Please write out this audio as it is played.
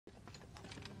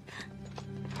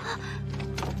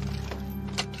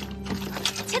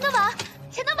帮忙，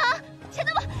钱大忙，钱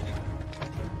大忙！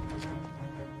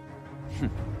哼，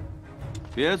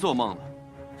别做梦了，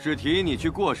是提你去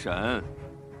过审，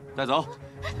带走。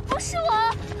不是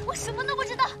我，我什么都不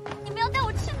知道。你们要带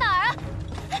我去哪儿啊？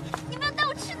你们要带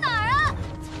我去哪儿啊？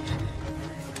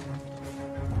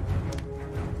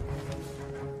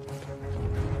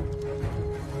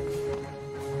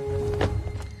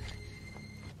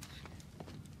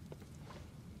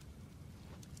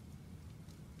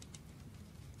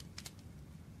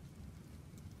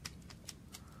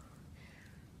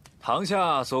 堂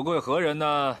下所贵何人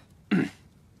呢？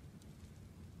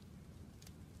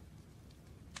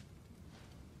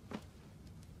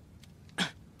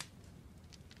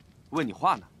问你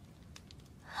话呢。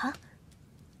啊？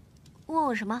问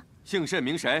我什么？姓甚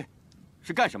名谁？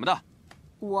是干什么的？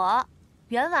我，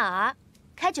袁婉儿，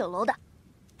开酒楼的。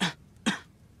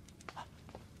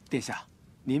殿下，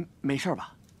您没事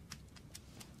吧？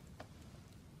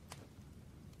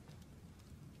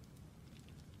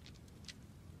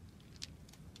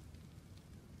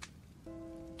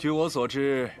 据我所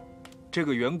知，这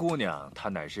个袁姑娘她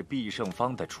乃是必胜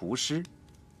坊的厨师，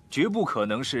绝不可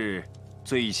能是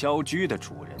醉霄居的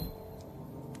主人。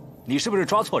你是不是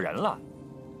抓错人了？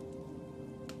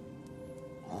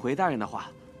回大人的话，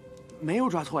没有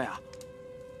抓错呀，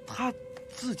他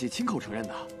自己亲口承认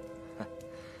的。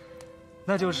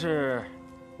那就是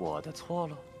我的错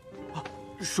了。啊，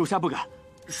属下不敢，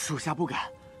属下不敢。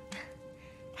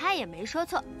他也没说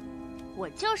错，我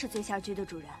就是醉霄居的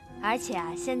主人。 而且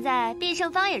啊，现在必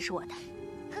胜坊也是我的，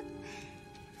哼，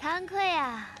惭愧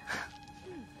啊！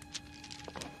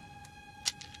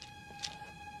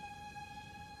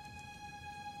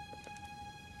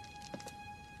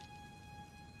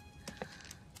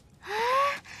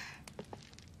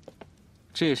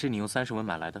这也是你用30文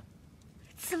买来的？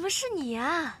怎么是你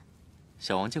啊？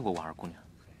小王见过婉儿姑娘，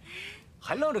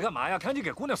还愣着干嘛呀？赶紧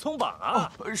给姑娘松绑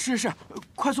啊！哦，是，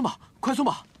快松绑，快松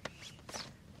绑！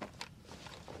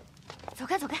 走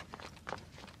开，走开！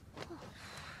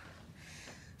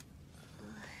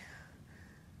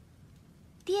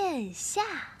殿下，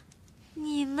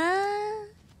你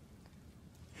们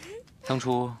当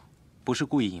初不是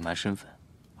故意隐瞒身份，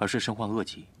而是身患恶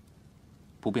疾，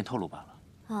不便透露罢了。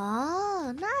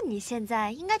哦，那你现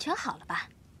在应该全好了吧？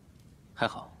还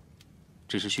好，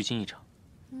只是虚惊一场。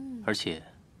而且，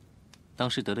当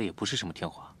时得的也不是什么天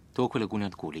花，多亏了姑娘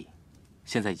的鼓励，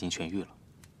现在已经痊愈了。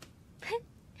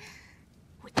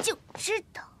 就知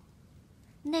道，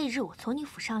那日我从你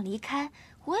府上离开，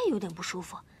我也有点不舒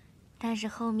服，但是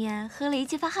后面喝了一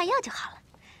剂发汗药就好了。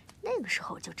那个时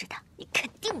候我就知道你肯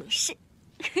定没事。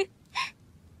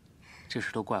这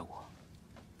事都怪我，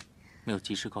没有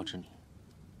及时告知你，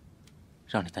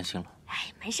让你担心了。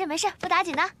哎，没事没事，不打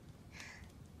紧的。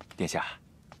殿下，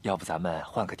要不咱们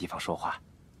换个地方说话？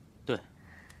对，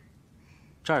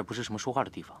这儿也不是什么说话的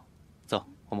地方。走，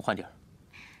我们换地儿。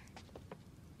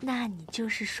 那你就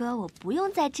是说我不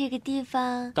用在这个地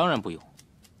方？当然不用。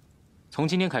从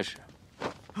今天开始，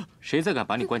谁再敢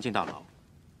把你关进大牢，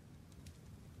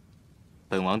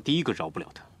本王第一个饶不了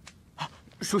他。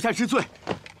属下知罪，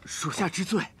属下知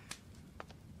罪。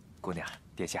姑娘，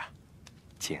殿下，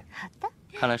请。好的。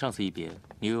看来上次一别，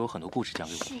你又有很多故事讲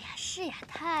给我。是呀，是呀，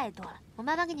太多了。我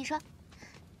慢慢跟你说。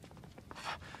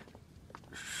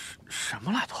什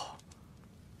么来头？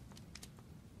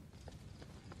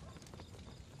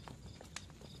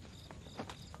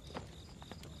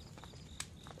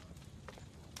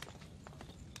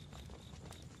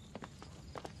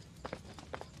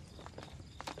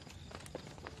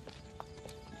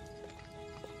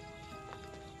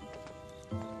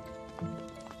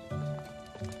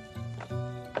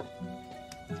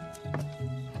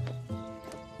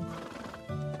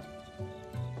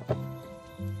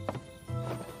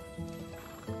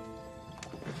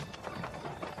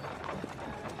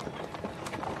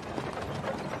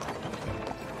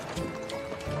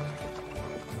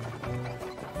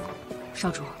 少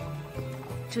主，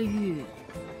这玉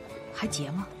还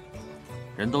结吗？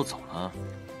人都走了，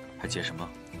还结什么？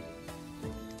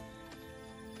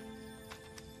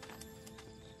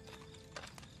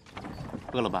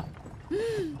饿了吧？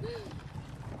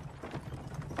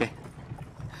给。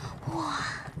哇！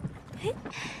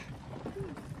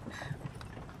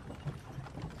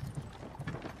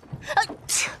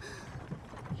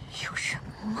有什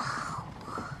么好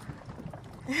啊？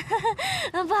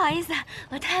不好意思，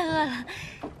我太饿了。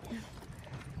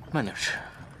慢点吃。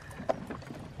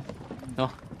喏，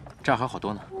这儿还有好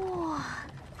多呢。哇！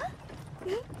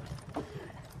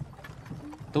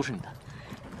都是你的。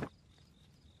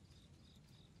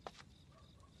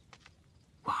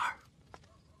婉儿，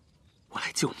我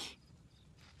来救你。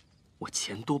我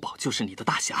钱多宝就是你的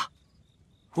大侠，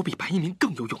我比白一鸣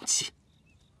更有勇气。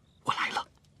我来了，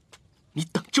你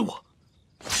等着我。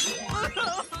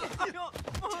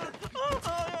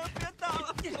别打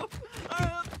了！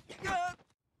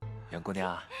袁姑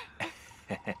娘，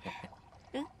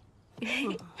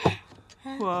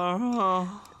婉儿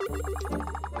啊，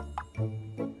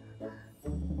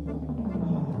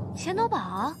钱多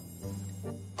宝，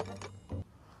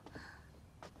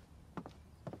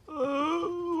婉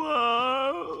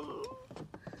儿，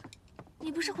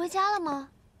你不是回家了吗？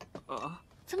啊，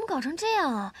怎么搞成这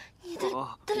样啊？你的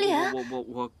脸……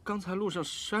我刚才路上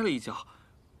摔了一跤，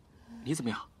你怎么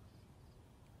样？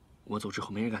我走之后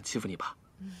没人敢欺负你吧？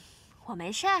我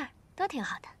没事儿，都挺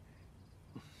好的。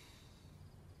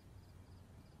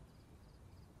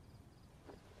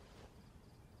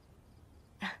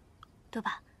多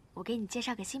宝，我给你介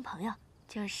绍个新朋友，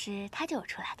就是他救我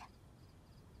出来的。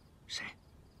谁？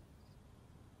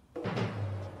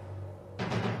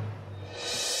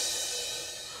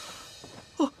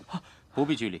不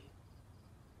必拘礼。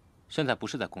现在不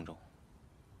是在宫中。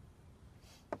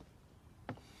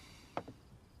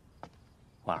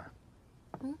婉儿，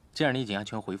既然你已经安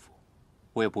全回府，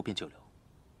我也不便久留，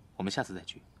我们下次再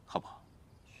聚，好不好？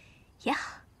也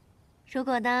好。如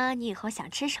果呢，你以后想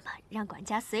吃什么，让管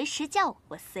家随时叫我，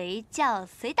我随叫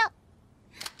随到。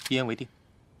一言为定。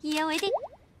一言为定。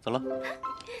走了。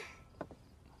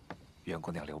袁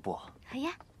姑娘留步。好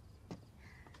呀。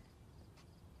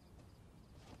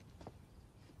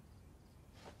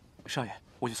少爷，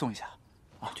我去送一下。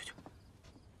啊，去。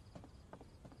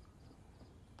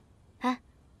哎，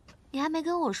你还没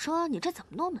跟我说你这怎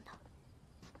么弄的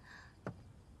呢？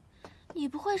你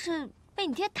不会是被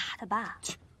你爹打的吧？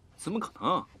切，怎么可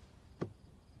能？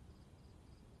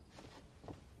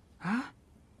哎，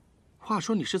话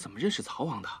说你是怎么认识曹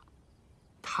王的？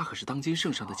他可是当今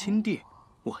圣上的亲弟，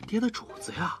我爹的主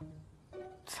子呀。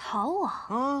曹王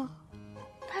啊，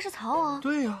他是曹王？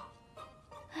对呀。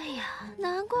哎呀，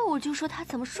难怪我就说他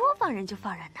怎么说放人就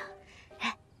放人呢。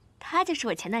哎，他就是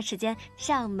我前段时间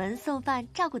上门送饭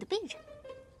照顾的病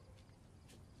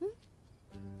人。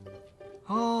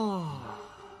哦。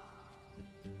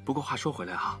不过话说回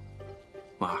来啊，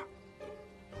婉儿，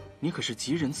你可是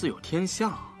吉人自有天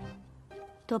相。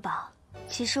多宝，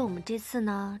其实我们这次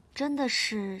呢，真的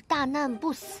是大难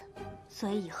不死，所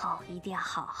以以后一定要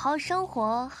好好生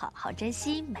活，好好珍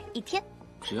惜每一天。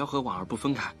只要和婉儿不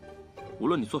分开，无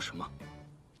论你做什么，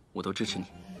我都支持你。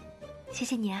谢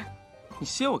谢你啊。你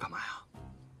谢我干嘛呀？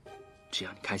只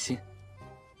要你开心，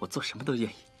我做什么都愿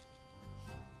意。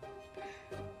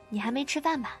你还没吃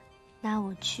饭吧？那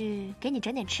我去给你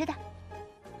整点吃的。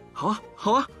好啊，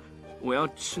好啊，我要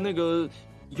吃那个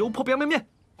油泼表面面。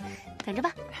等着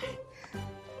吧。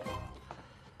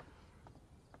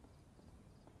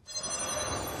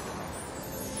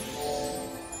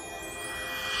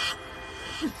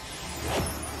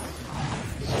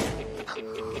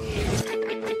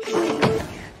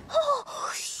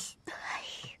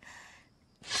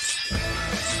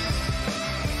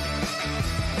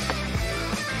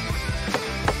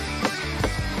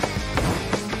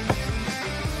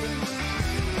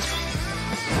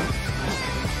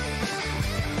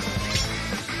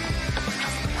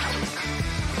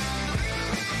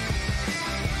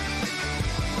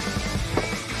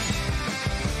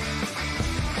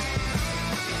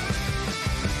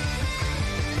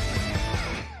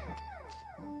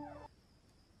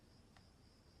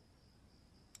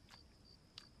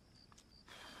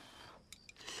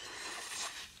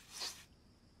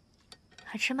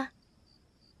好吃吗？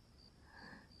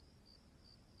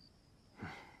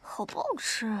好不好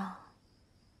吃啊？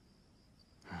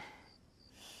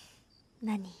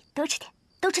那你多吃点，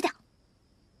都吃掉。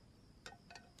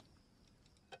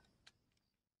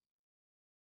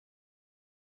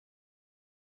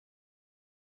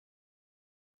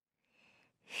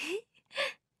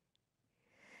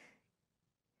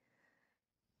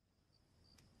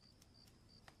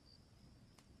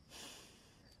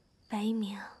白一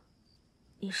鸣，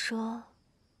你说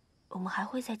我们还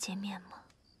会再见面吗？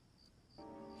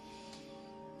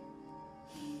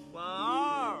婉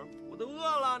儿，我都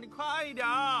饿了，你快一点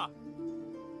儿。